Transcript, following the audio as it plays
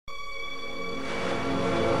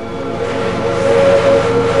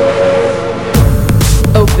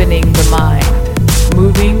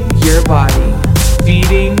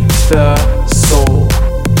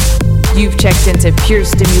to Pure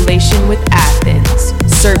Stimulation with Athens,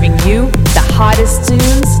 serving you the hottest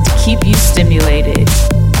tunes to keep you stimulated.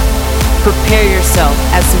 Prepare yourself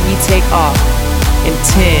as we take off in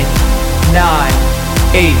 10, 9,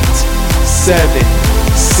 8, 7,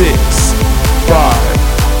 6, 5,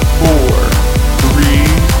 4, 3,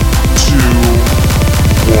 2,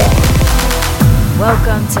 1.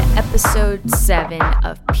 Welcome to episode 7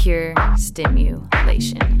 of Pure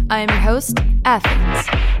Stimulation. I am your host, Athens.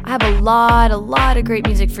 I have a lot of great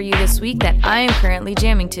music for you this week that I am currently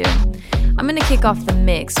jamming to. I'm going to kick off the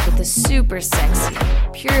mix with a super sexy,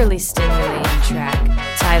 purely stimulating track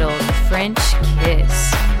titled French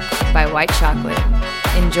Kiss by White Chocolate.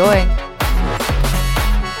 Enjoy!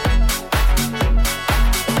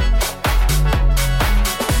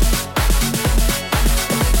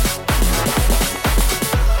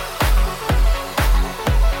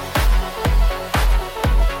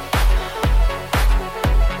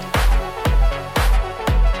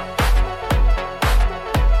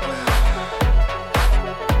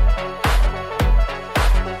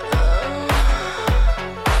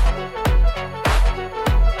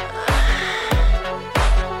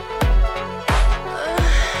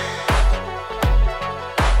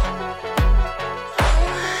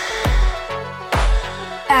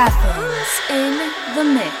 Athens in the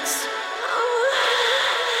mix.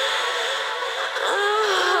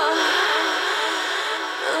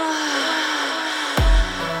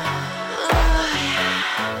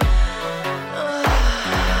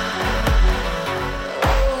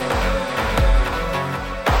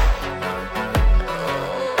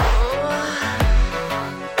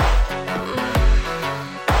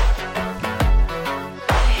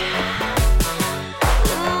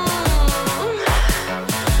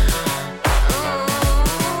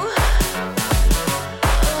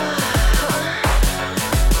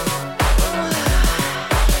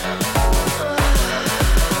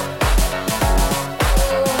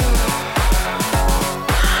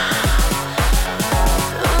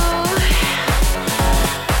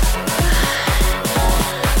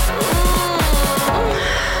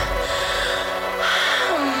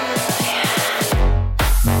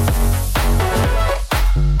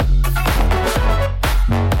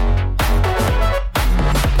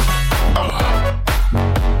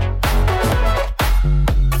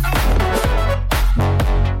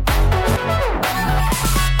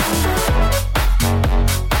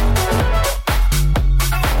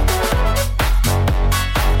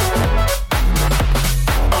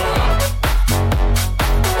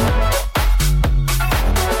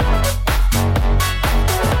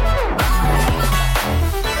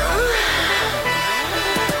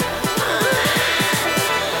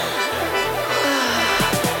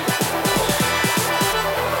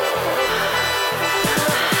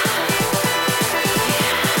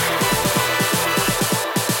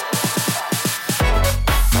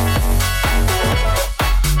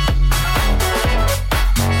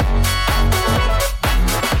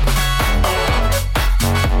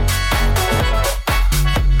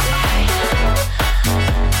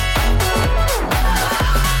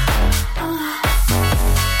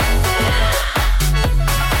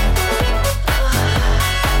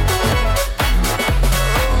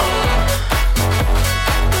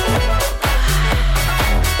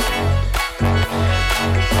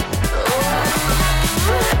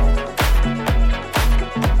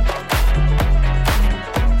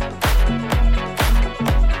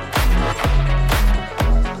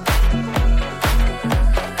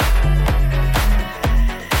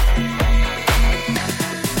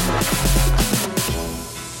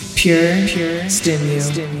 Pure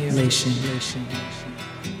Stimulation.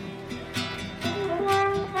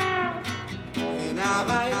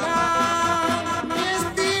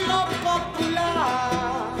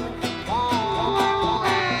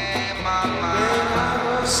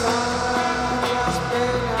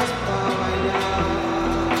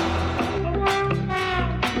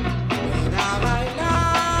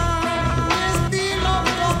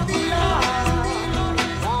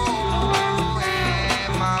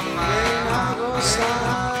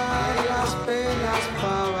 Las penas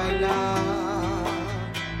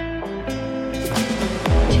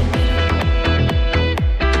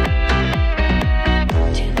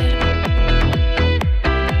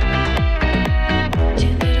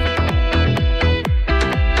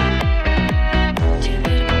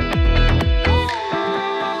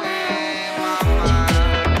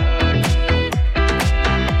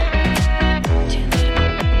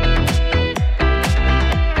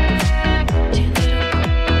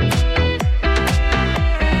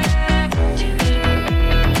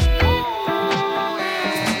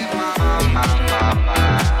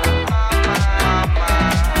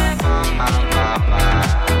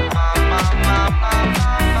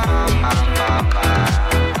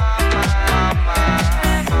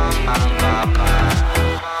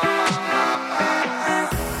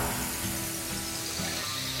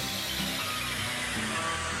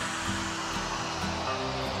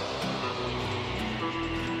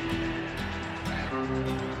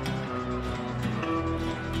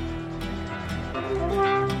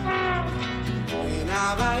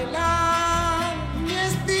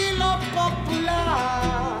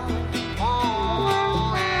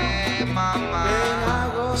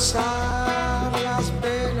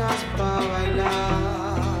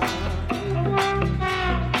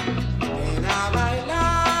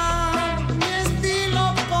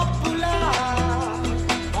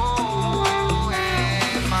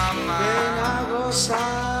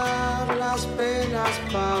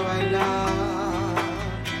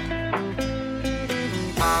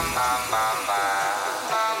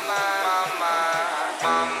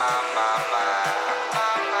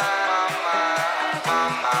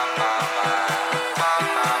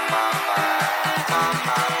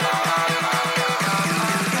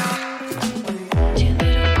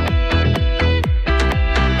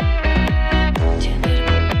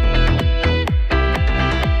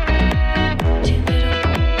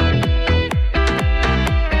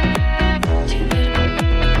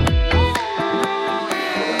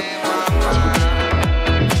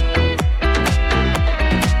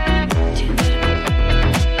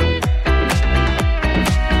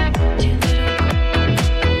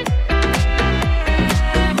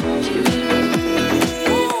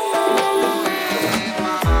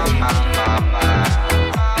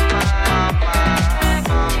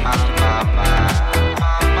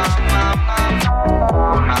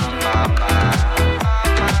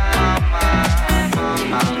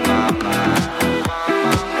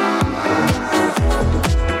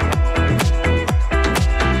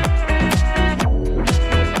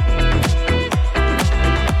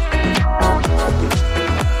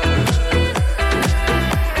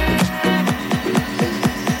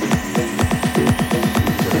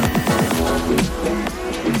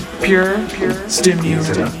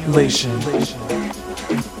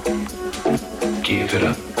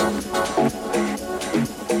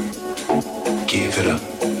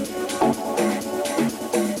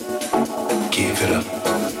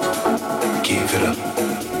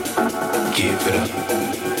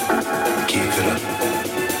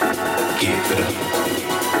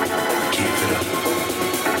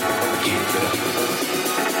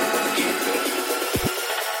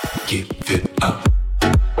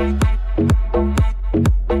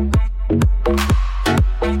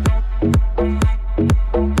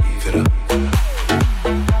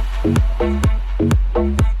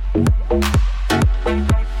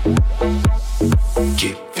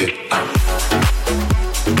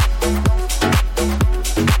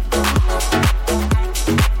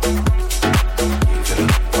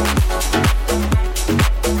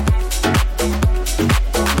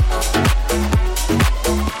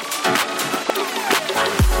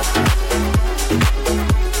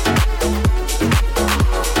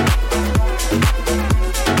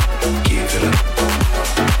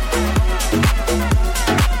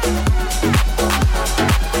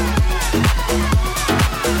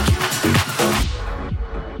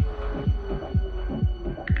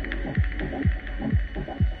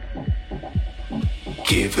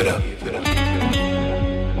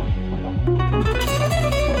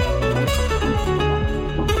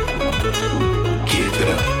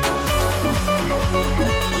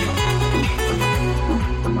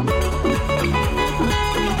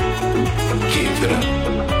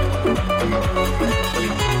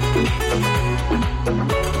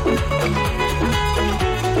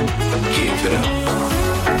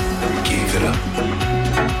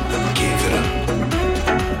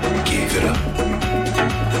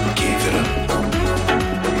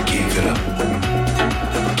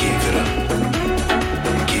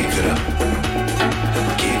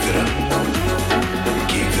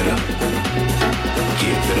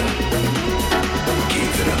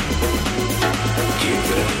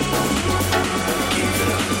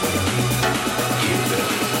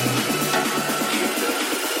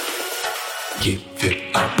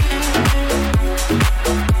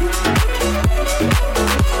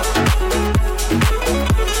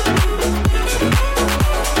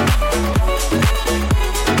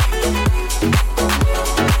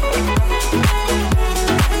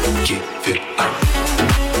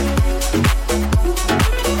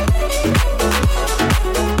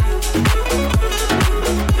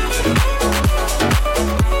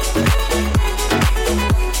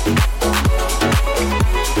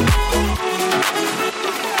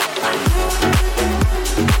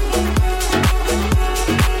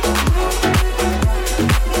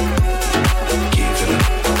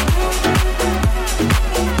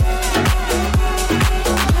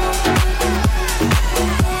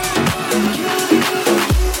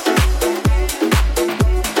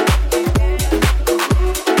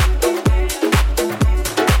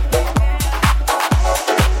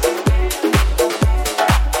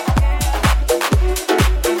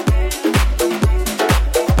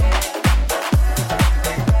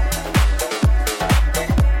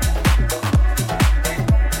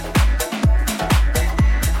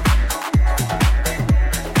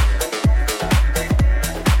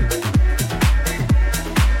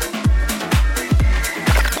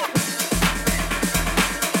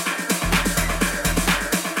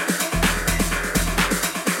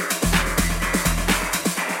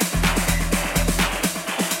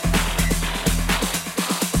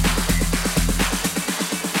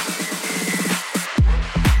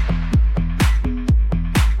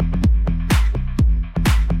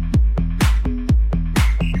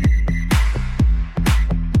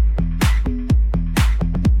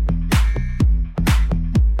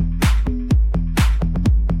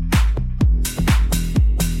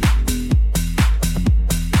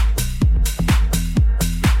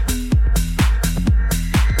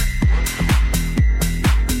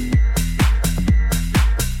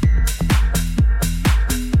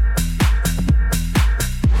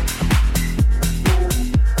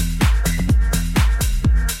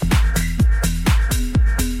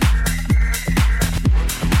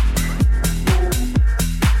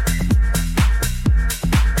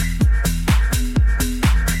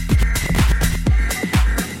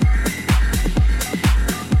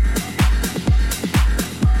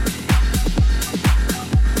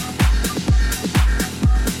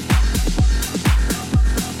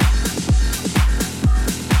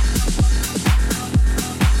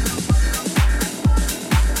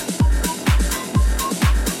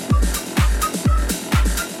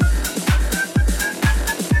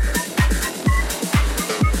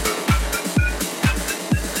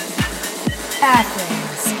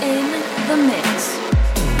Athens in the mix.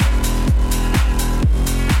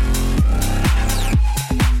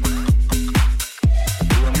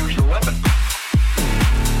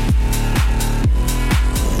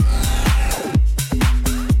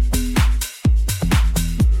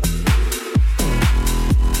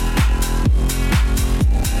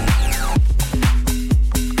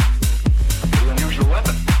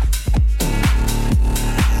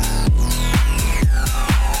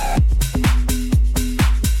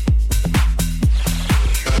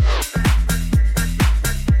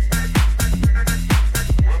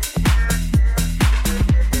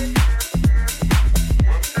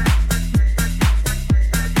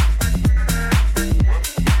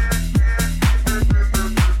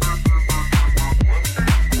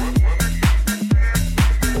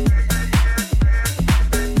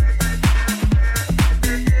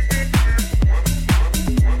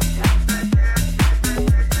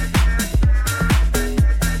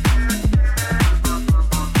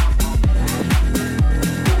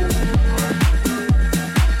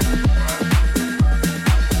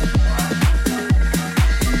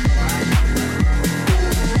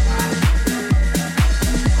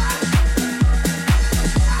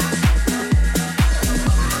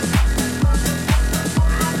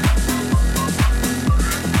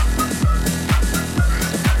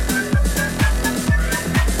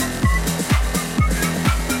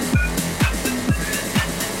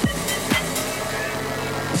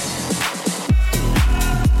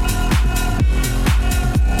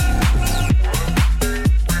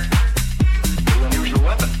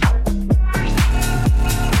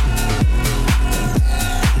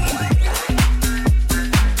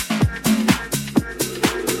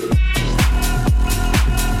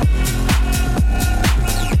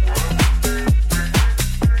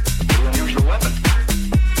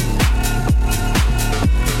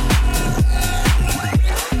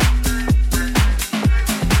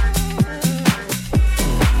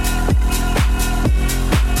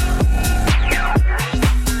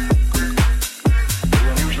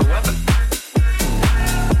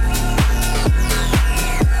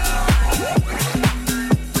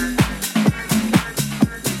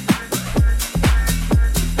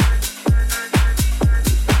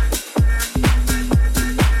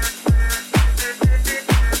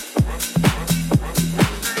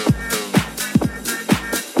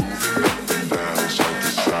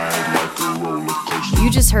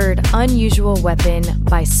 Heard Unusual Weapon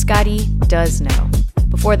by Scotty Does Know.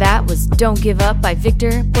 Before that was Don't Give Up by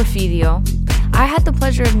Victor Porfirio. I had the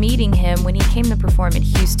pleasure of meeting him when he came to perform in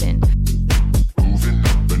Houston.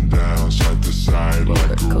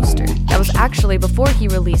 Roller coaster. That was actually before he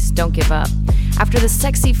released Don't Give Up. After the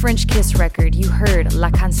sexy French Kiss record, you heard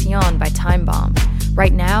La Canción by Time Bomb.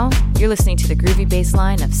 Right now, you're listening to the groovy bass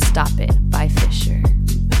line of Stop It by Fisher.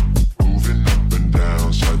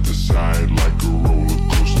 Side to side like a roller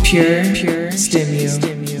coaster. Pure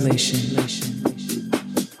stimulation.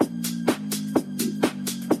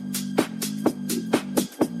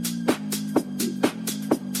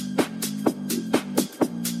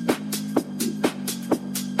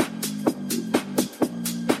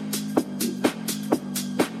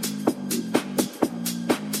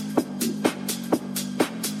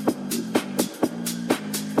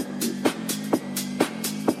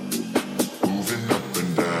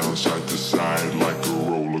 Side to side like a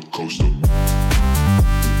roller coaster.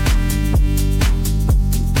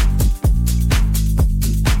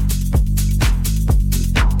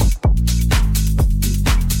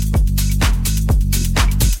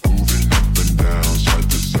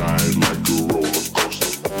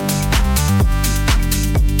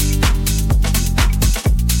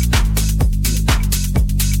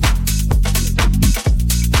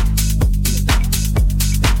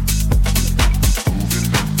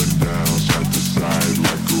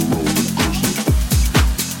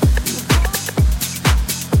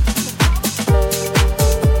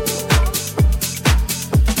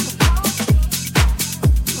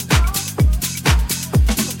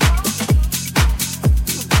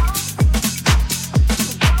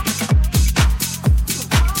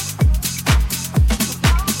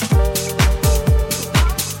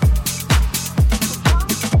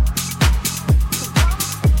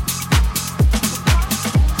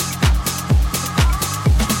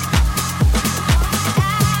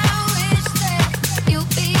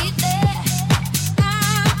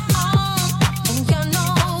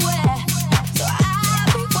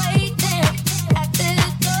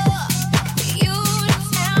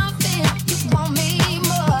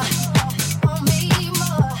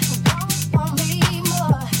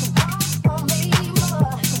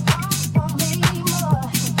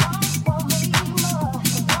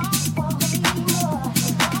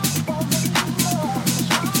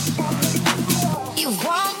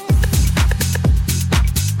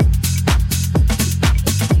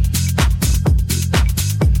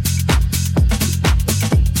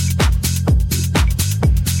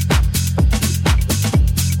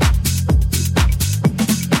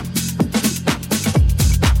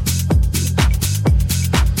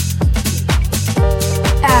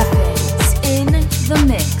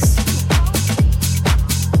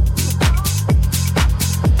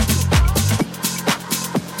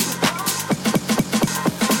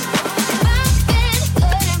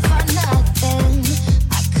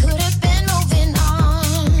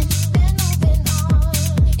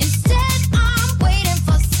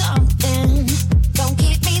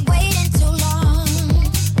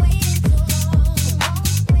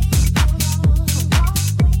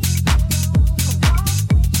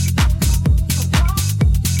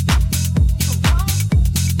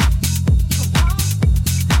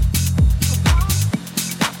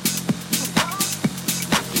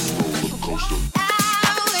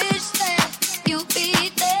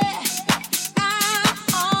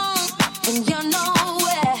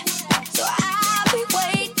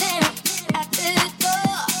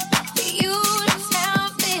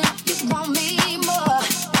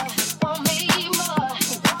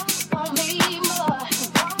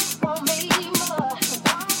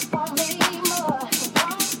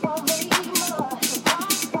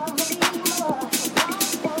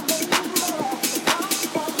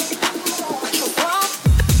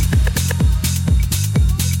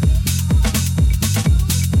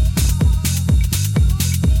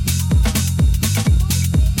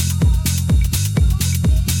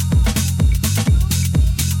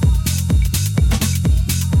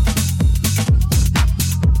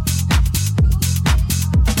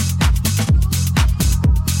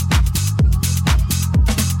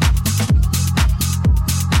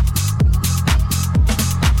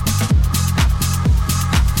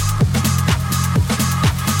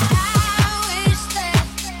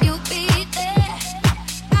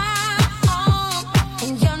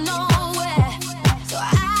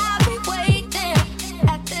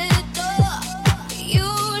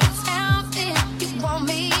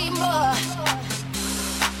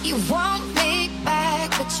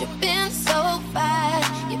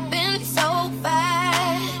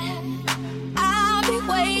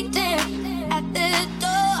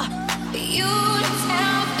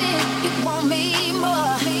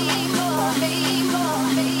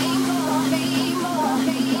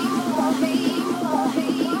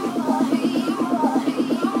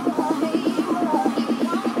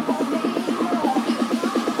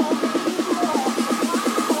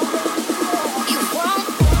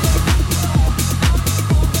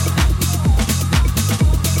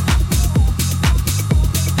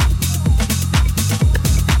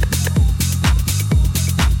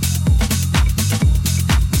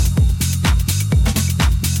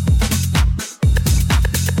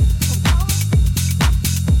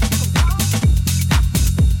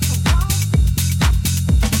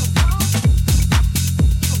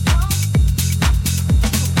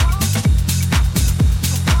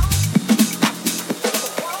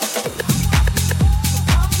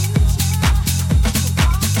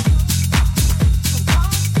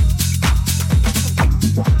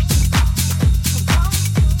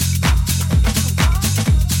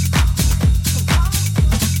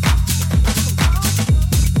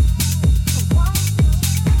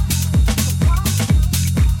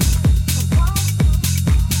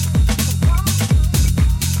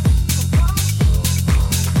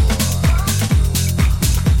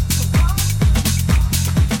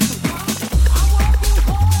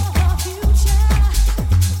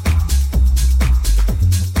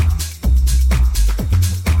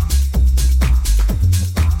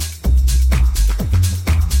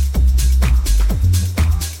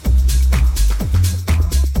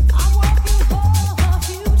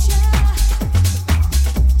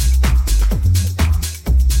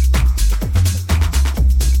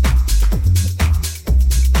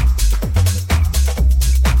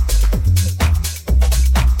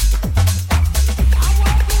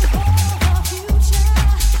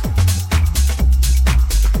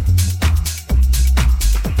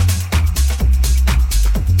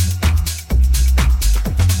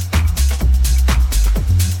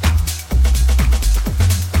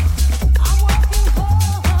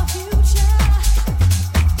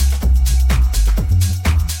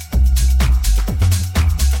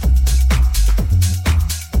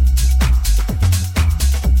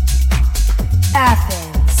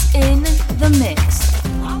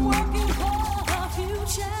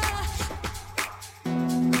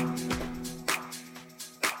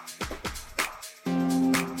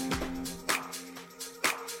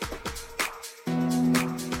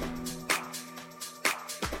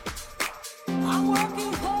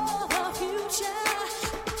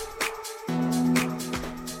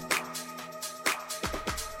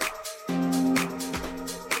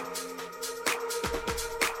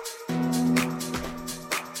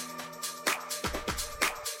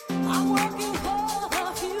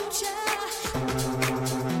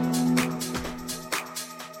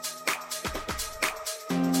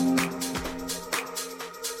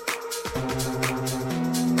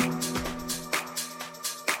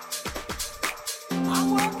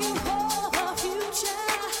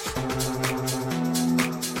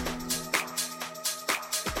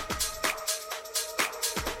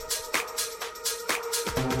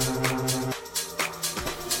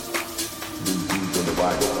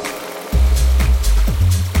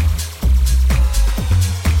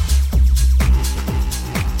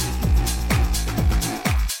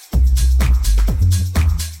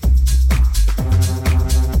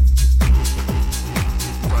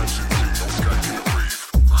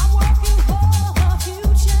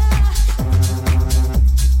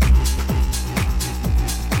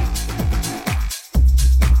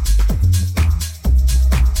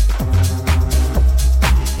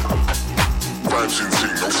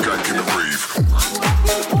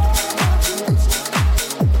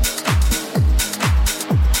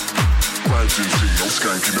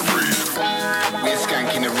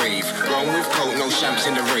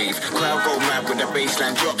 rave. Crowd go mad when the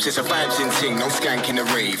bassline drops. It's a vibes in ting, no skank in the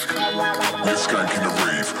rave. We're skank in the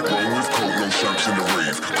rave. Roll with coke, no shamps in the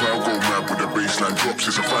rave. Crowd go mad when the bassline drops.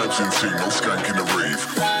 It's a vibes in ting, no skank in the rave.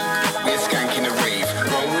 We're skank in the rave.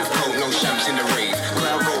 Roll with coke, no shamps in the rave.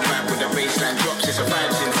 Crowd go mad when the bassline drops. It's a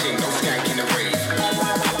vibes in ting, no skank in the rave.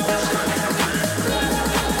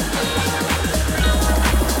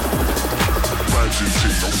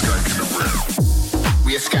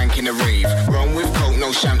 We a skank in the rave. Run with coke,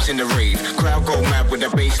 no shamps in the rave. Crowd go mad when the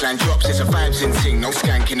bassline drops. It's a vibes in ting, no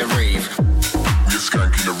skank in the rave. We a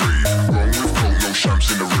skank in the rave. Run with coke, no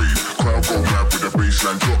shamps in the rave. Crowd go mad when the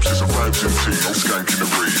bassline drops. It's a vibes in ting, no skank in the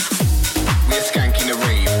rave. We a skank in the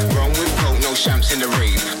rave. Run with coke, no shamps in the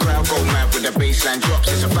rave. Crowd go mad when the bassline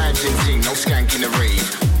drops. It's a vibes in ting, no skank in the rave.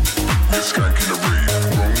 We a skank in the rave.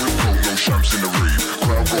 Run with coke, no shamps in the rave.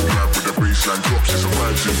 Crowd go mad when the bassline drops. It's a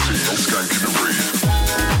vibes in ting, no skank in the rave.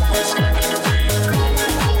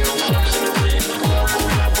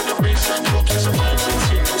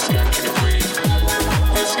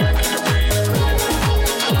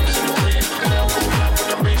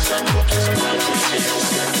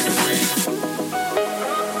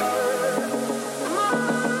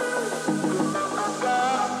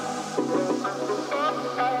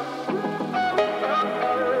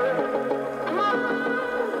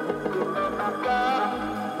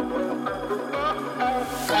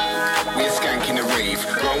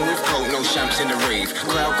 Shamps in the rave.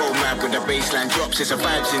 Crowd go mad when the bassline drops. It's a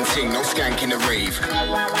vibes in ting, no skank in the rave.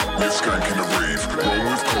 We're skank in the rave. Roll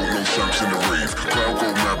with coke, no shamps in the rave. Crowd go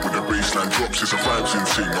mad when the bassline drops. It's a vibes in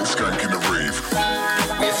ting, no skank in the rave.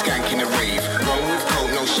 We're skank in the rave. Roll with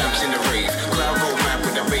coke, no shamps in the rave. Crowd go mad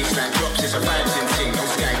when the bassline drops. It's a vibes in ting, no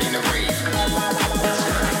skank in the rave.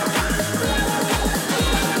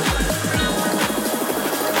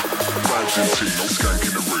 Vibes in ting, no skank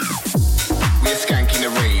in the rave. We're skank in the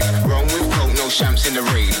rave. Run with coke, no shamps in the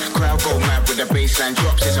rave. Crowd go mad when the bassline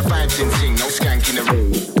drops. It's a vibes in ting, no skank in the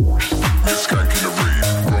rave. We're skank in the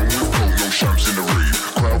rave. Run with coke, no shamps in the rave.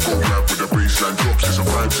 Crowd go mad when the bassline drops. It's a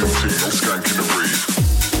vibes in ting, no skank in the rave.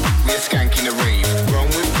 We're skank in the rave. Run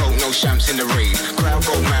with coke, no shamps in the rave. Crowd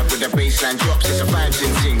go mad when the bassline drops. It's a vibes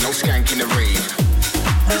in ting, no skank in the rave.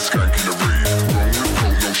 We're skank in the rave. Run with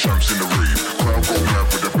coke, no shamps in the rave. Crowd go mad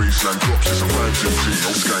when the bassline drops. It's a vibes in ting,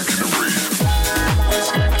 no skank in the rave. We're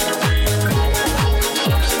skank in the rave. Run with coke, no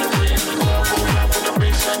shamps in the rave. Crowd go mad when the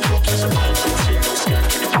bassline drops. It's a vibes in ting, no skank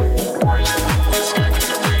in the rave. We're skank in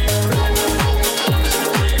the rave. Run with coke, no shamps in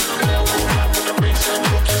the rave. Crowd go mad when the bassline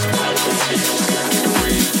drops. It's a vibes in ting, no skank in the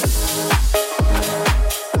rave.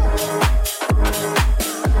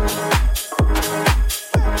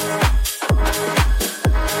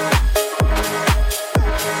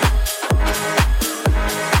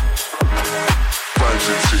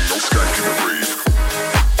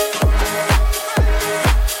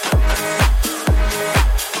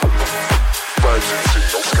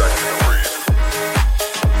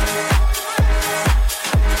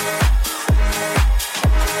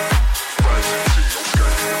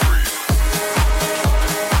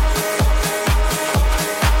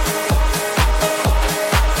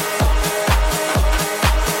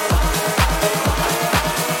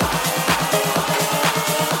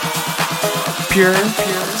 Pure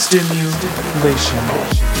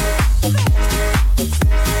stimulation.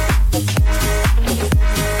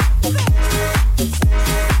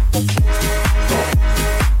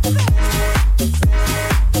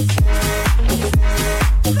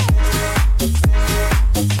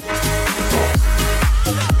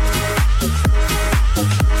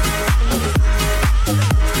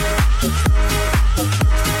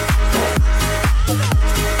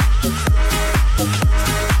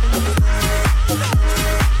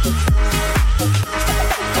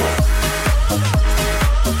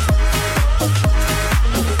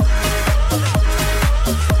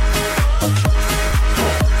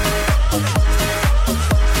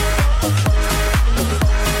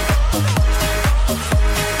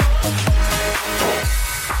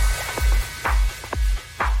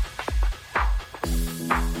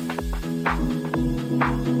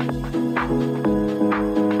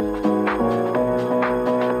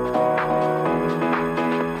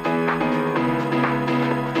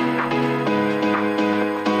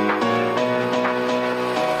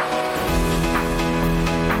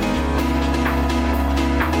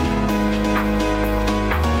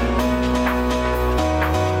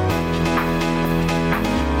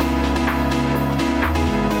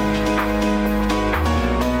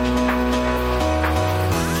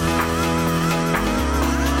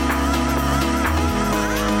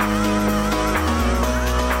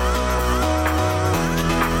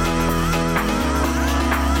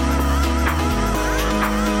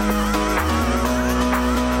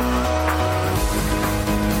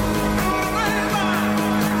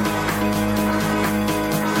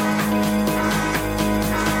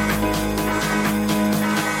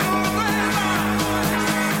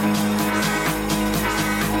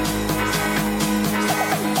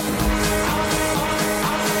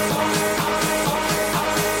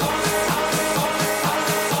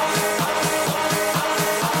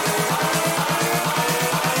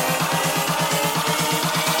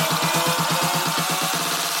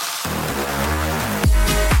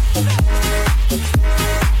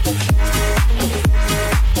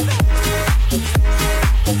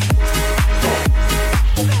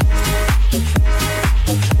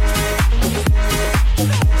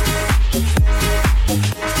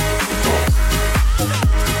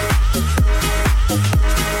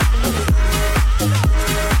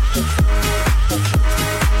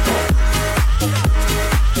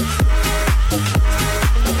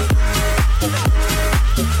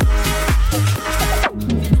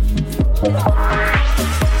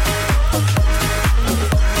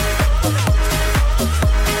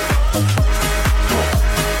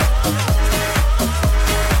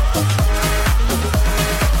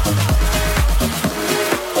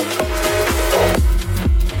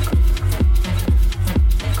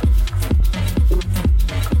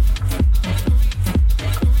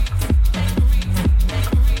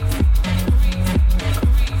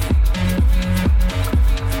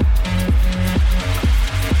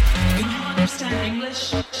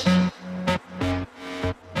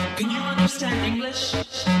 English?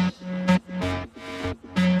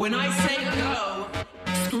 When I say go,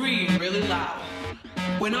 scream really loud.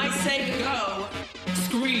 When I say go,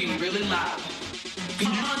 scream really loud.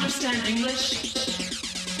 Can you understand English?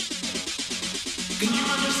 Can you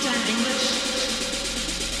understand English?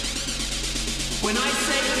 When I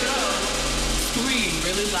say go, scream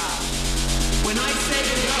really loud. When I say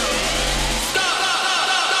go,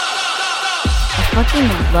 I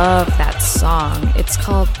fucking love that song. It's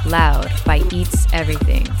called Loud by Eats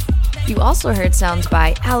Everything. You also heard sounds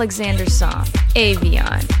by Alexander Song,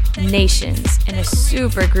 Avion, Nations, and a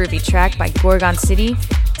super groovy track by Gorgon City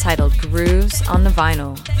titled Grooves on the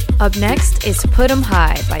Vinyl. Up next is Put 'em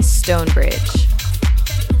High by Stonebridge.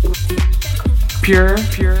 Pure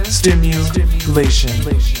stimulation.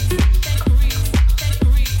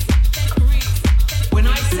 when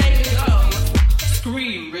I say go,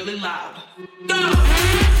 scream really loud. Go!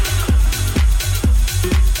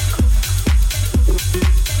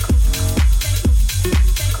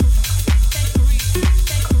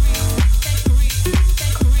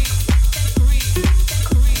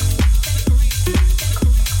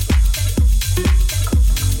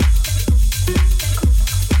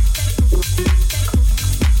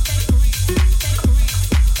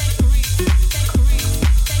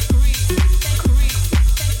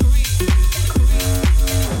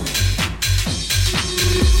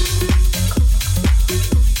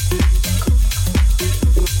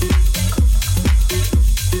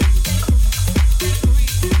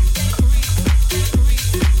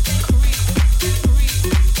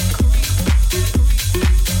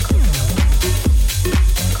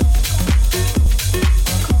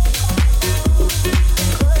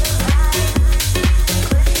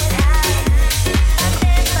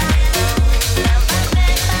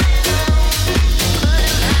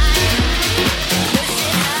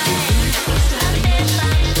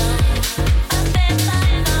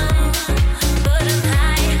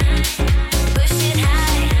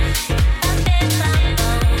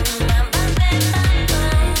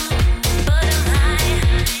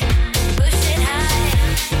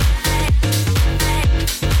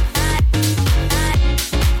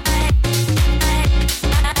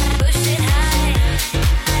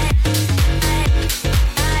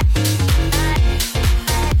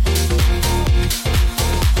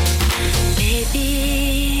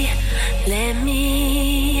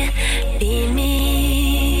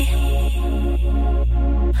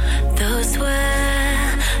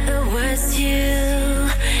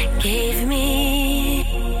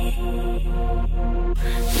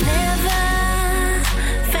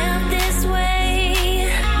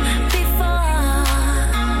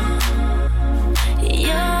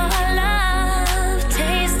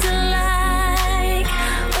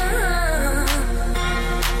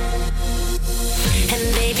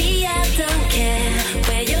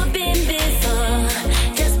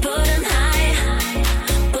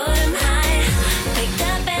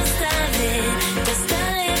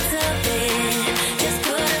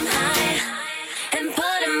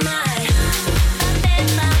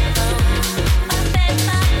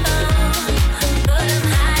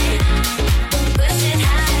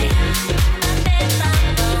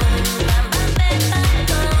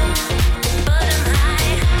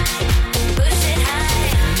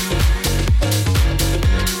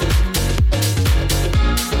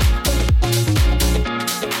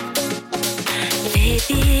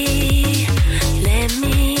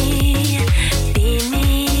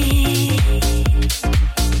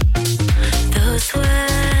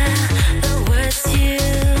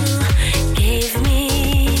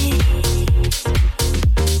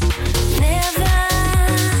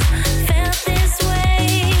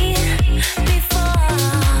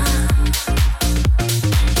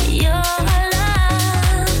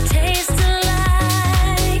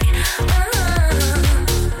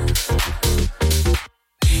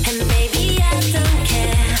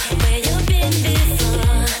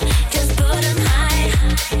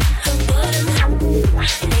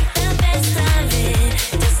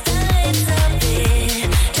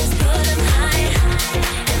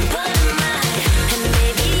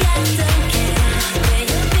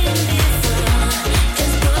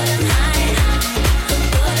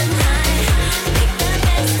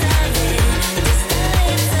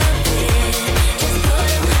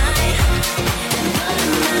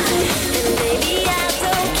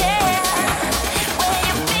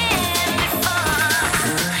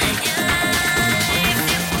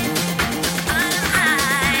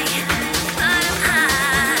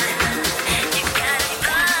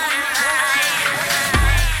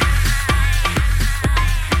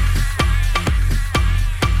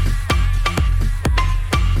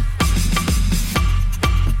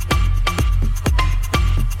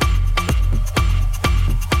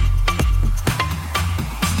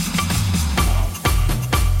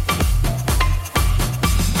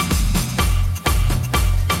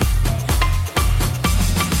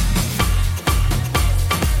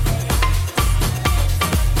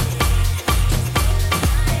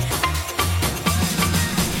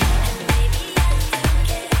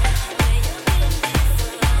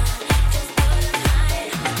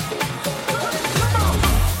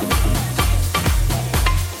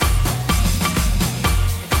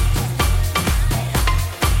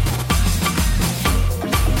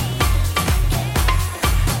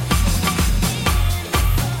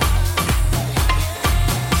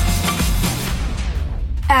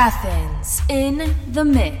 in the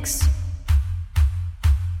mix.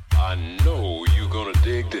 I know you're gonna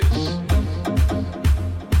dig this.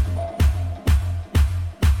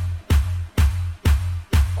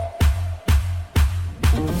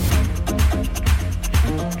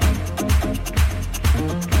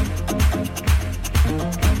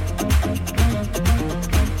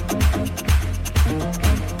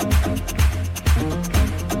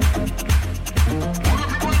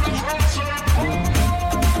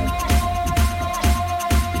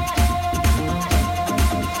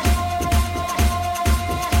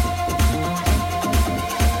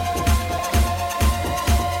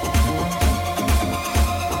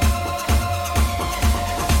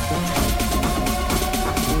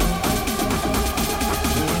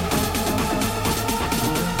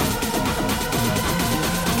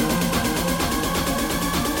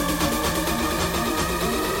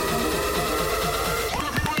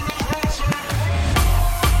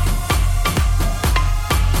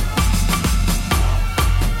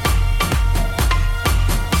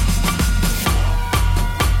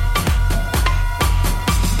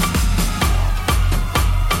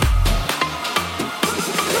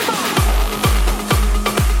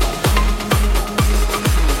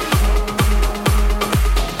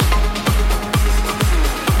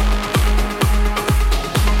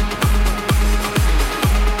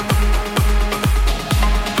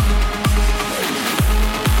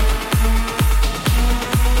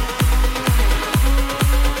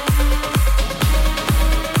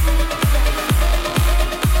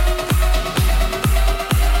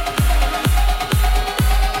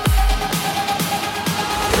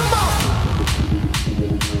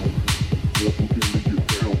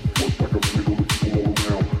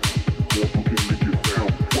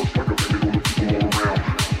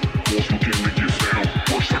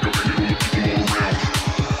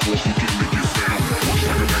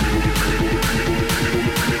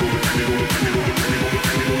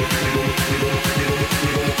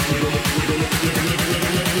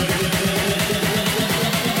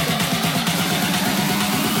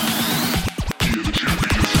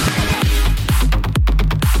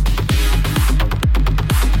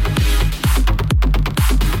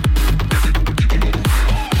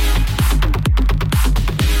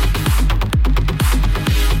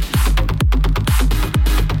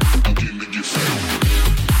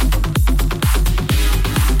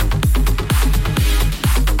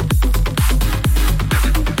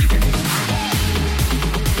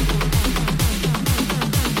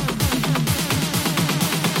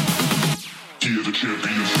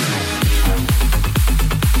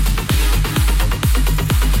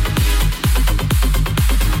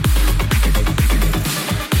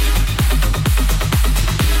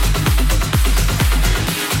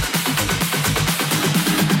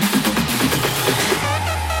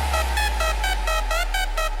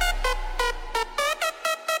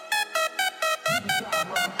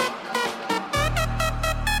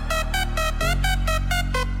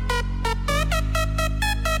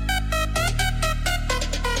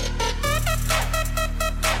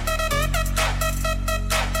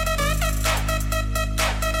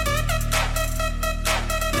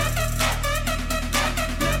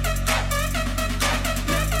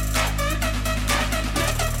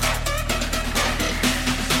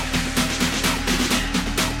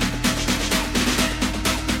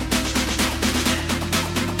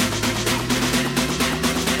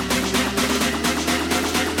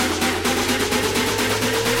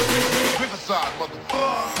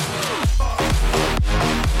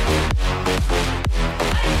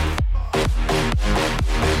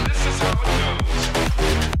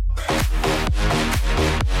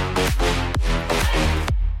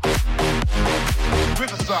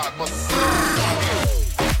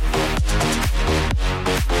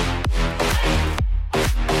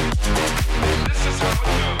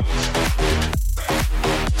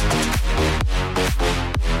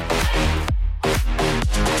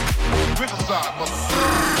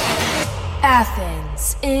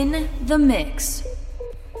 Athens in the mix.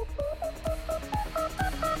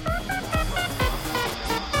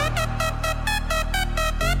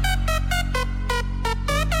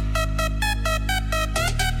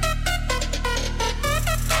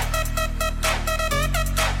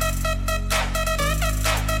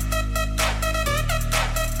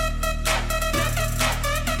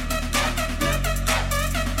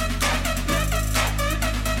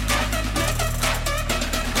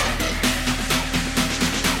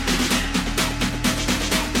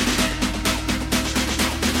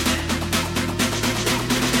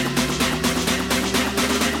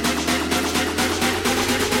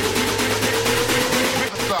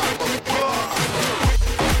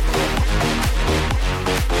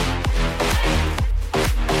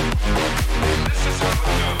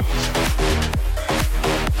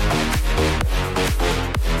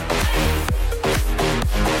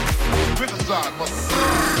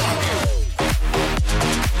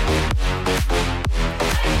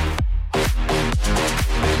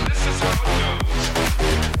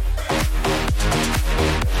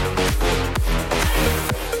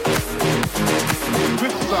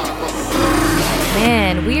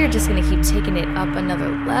 just gonna keep taking it up another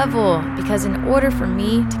level, because in order for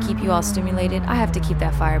me to keep you all stimulated, I have to keep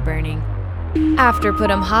that fire burning. After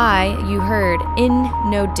Put 'em High, you heard In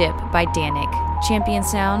No Dip by Danik, Champion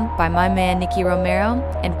Sound by my man Nicky Romero,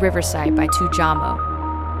 and Riverside by Tujamo.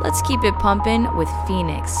 Let's keep it pumping with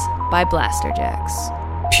Phoenix by Blasterjaxx.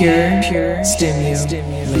 Pure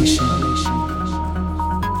stimulation.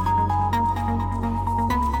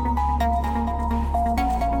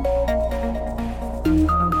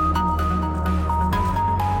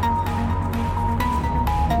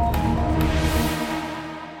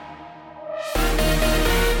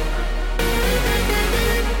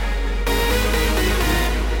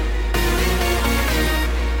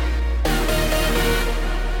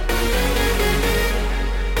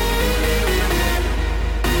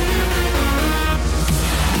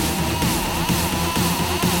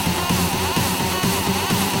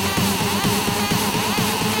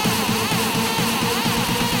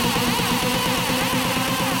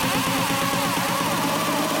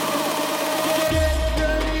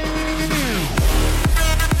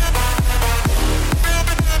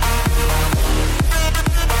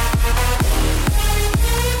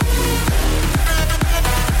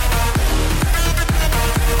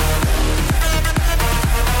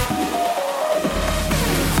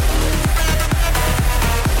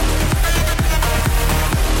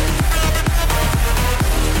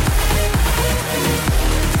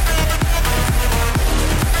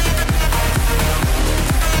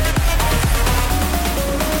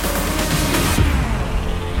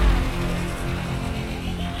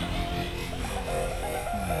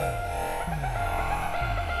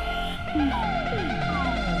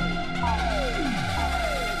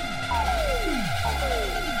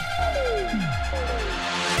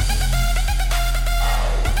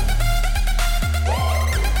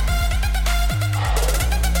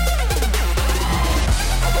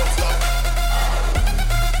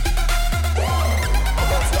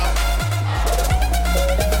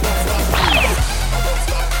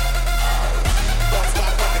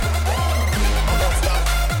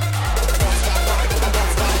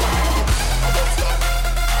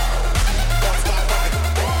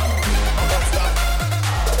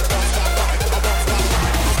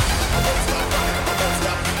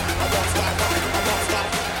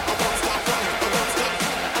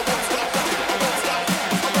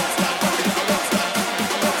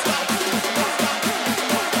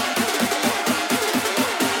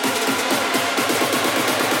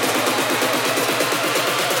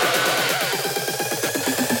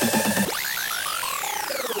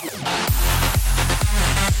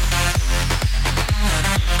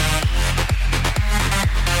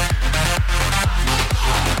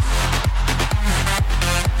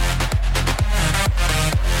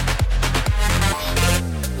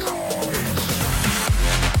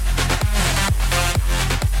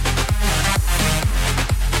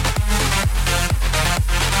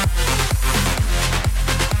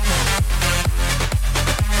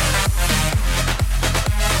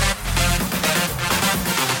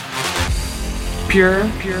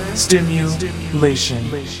 Pure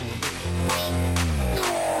stimulation.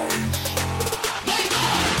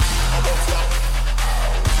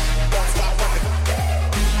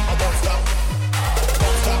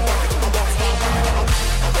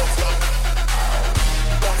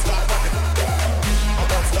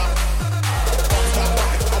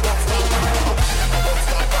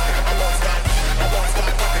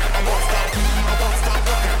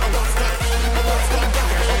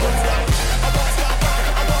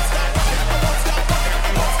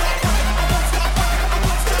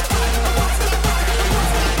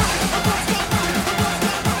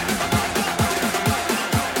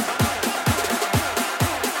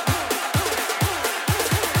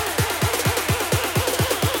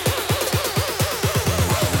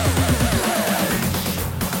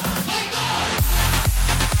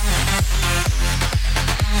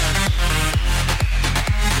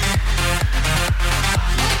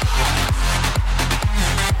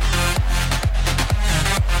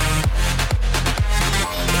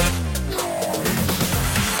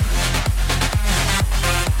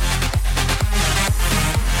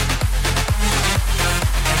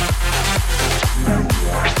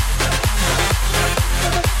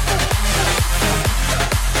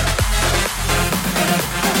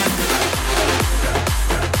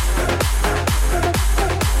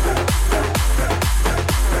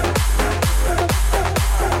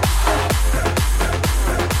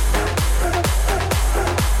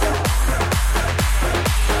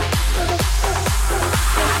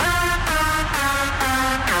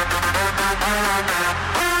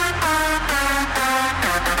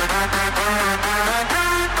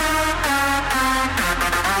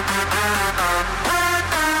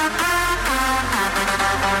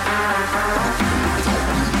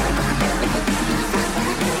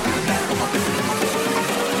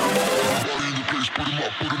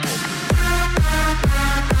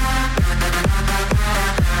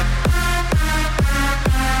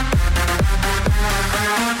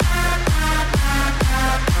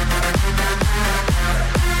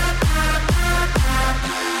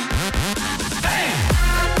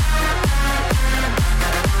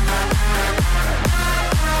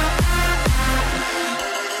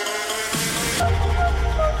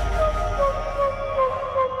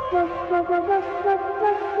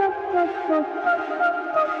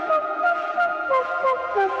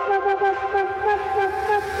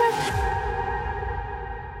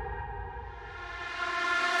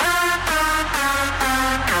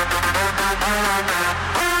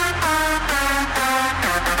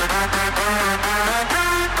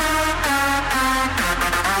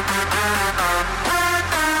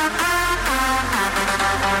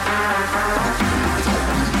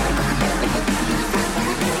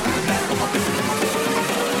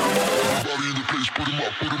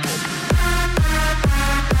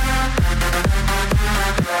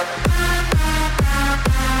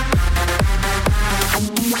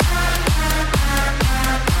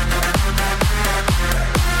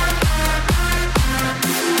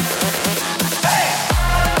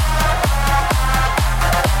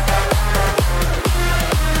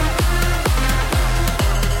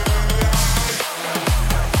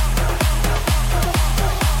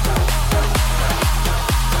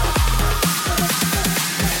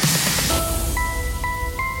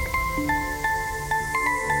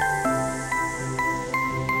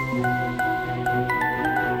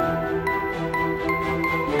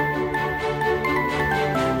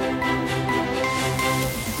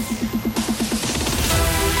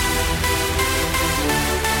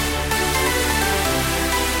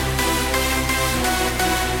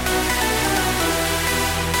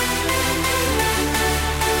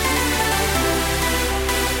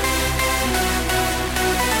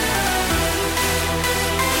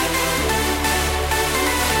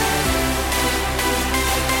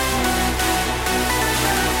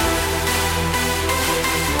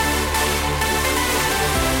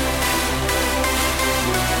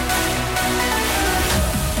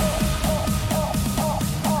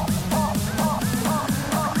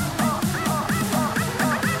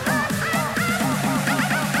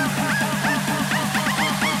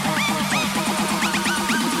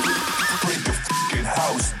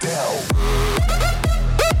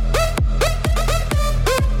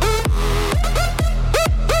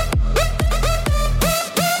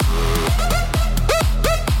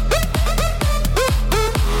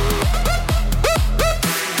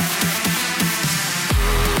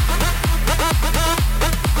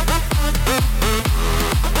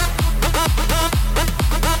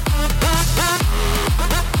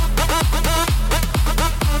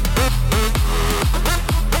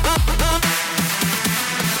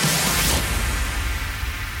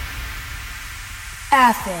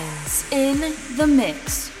 Athens in the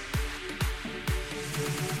mix.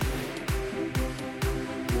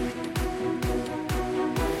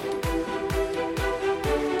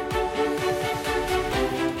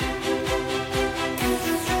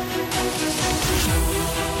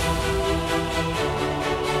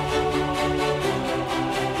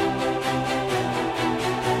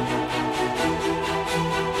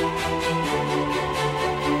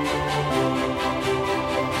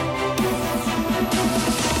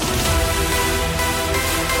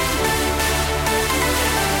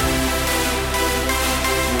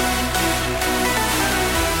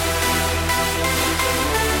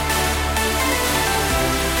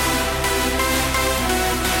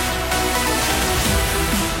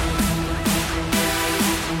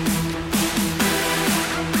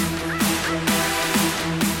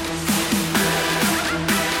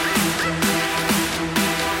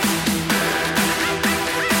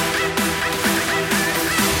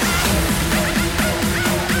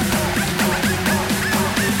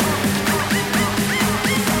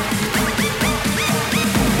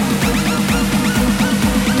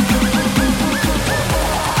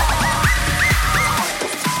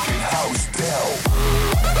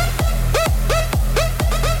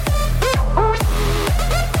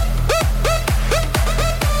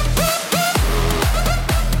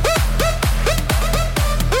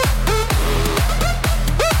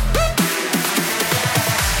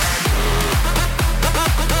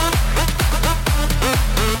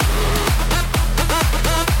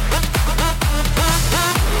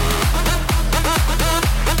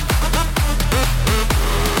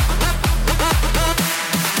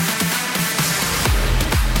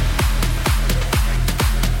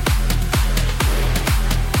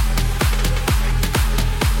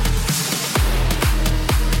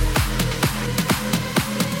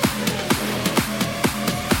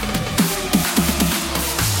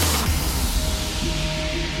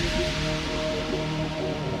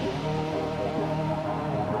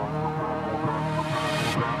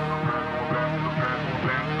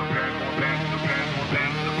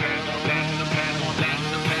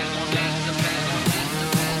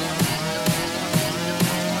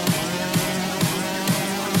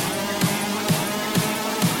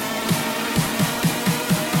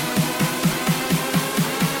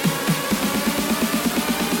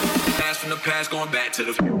 going back to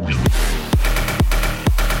the future.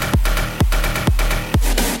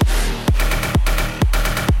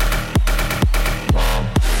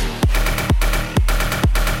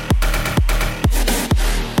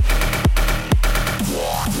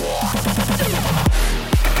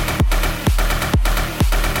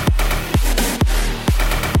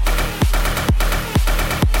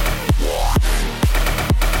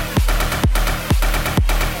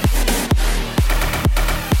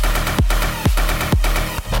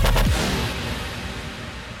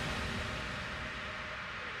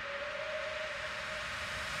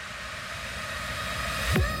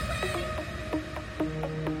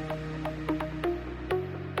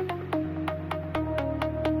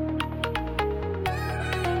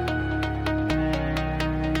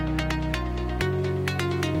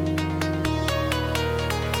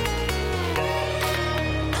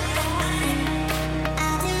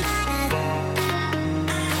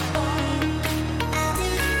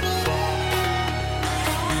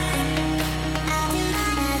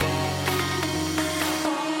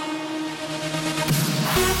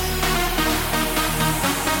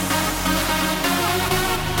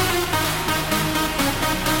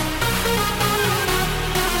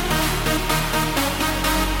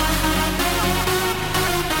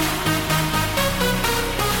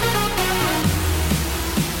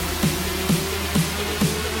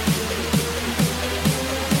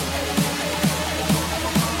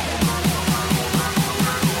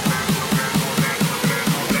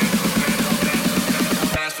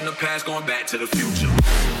 Past going back to the future.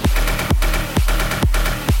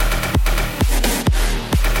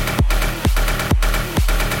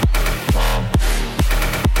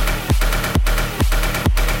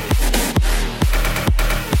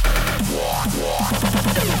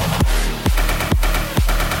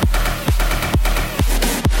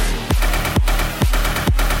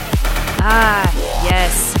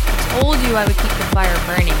 Yes. I told you I would keep the fire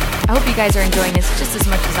burning. I hope you guys are enjoying this just as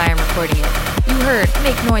much as I am recording it. You heard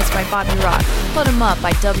Make Noise by Bobby Rock, Put 'Em Up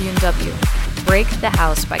by W&W, Break the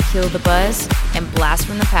House by Kill the Buzz, and Blast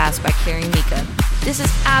from the Past by Carrie Mika. This is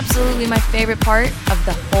absolutely my favorite part of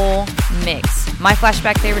the whole mix. My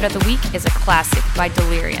flashback favorite of the week is a classic by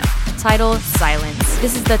Delirium, titled Silence.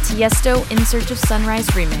 This is the Tiesto In Search of Sunrise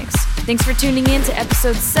remix. Thanks for tuning in to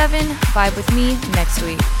episode 7. Vibe with me next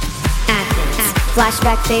week. Athens,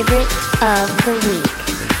 flashback favorite of the week.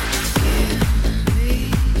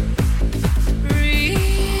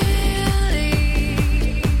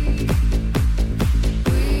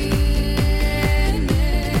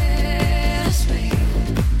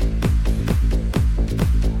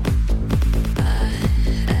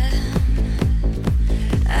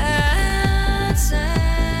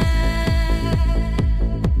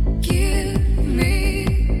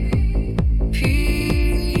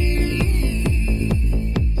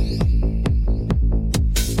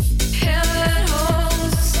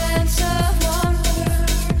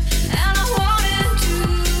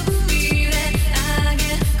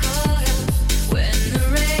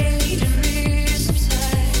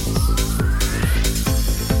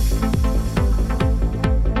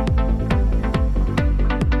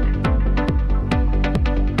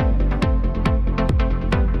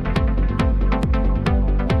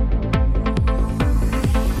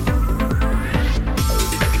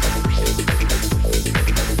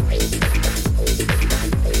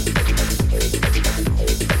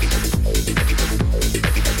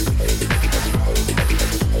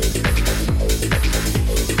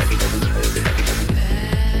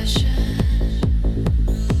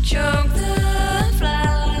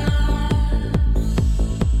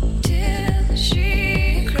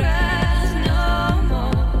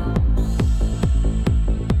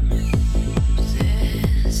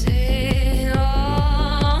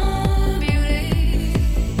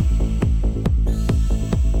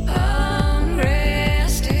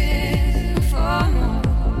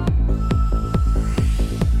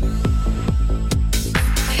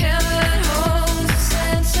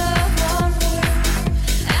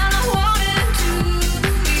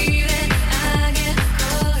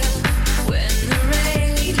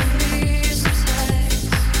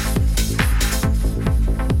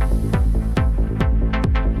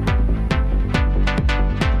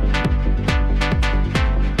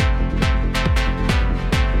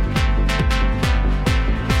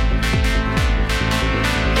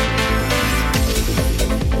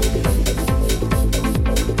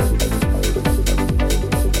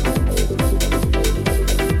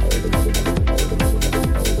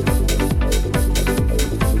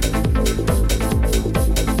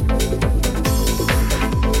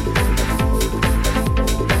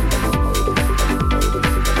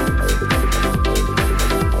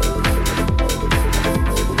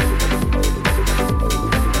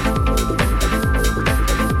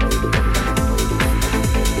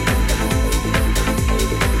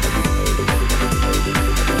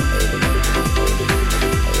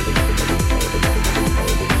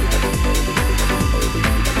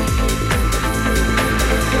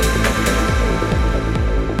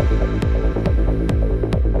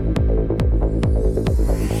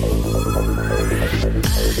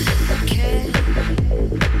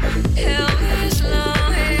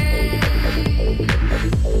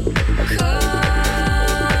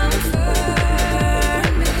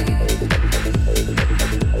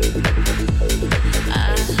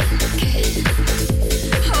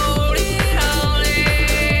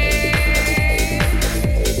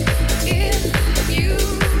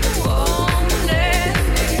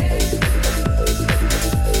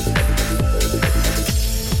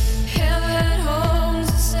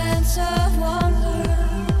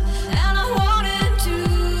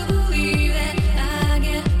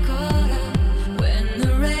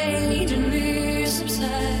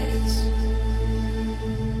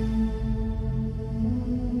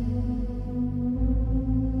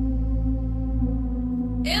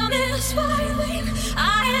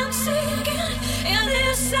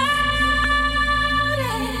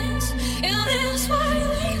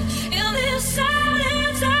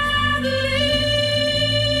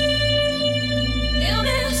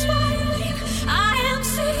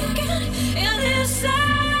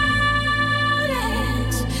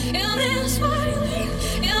 satisfied.